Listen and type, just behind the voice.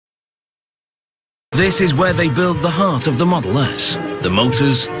This is where they build the heart of the Model S, the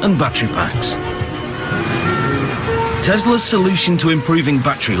motors and battery packs. Tesla's solution to improving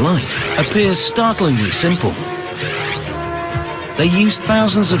battery life appears startlingly simple. They use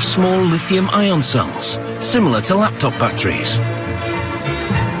thousands of small lithium-ion cells, similar to laptop batteries.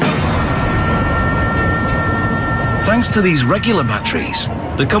 Thanks to these regular batteries,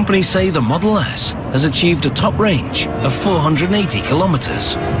 the company say the Model S has achieved a top range of 480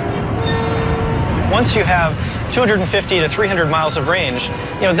 kilometers. Once you have 250 to 300 miles of range,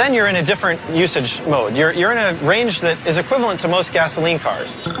 then you're in a different usage mode. You're in a range that is equivalent to most gasoline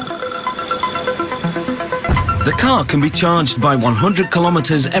cars. The car can be charged by 100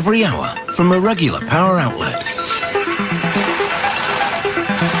 kilometers every hour from a regular power outlet.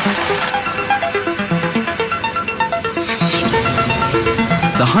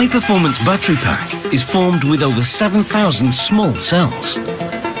 The high-performance battery pack is formed with over 7,000 small cells.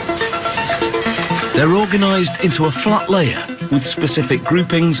 They're organized into a flat layer with specific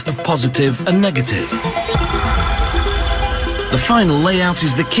groupings of positive and negative. The final layout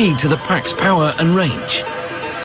is the key to the pack's power and range.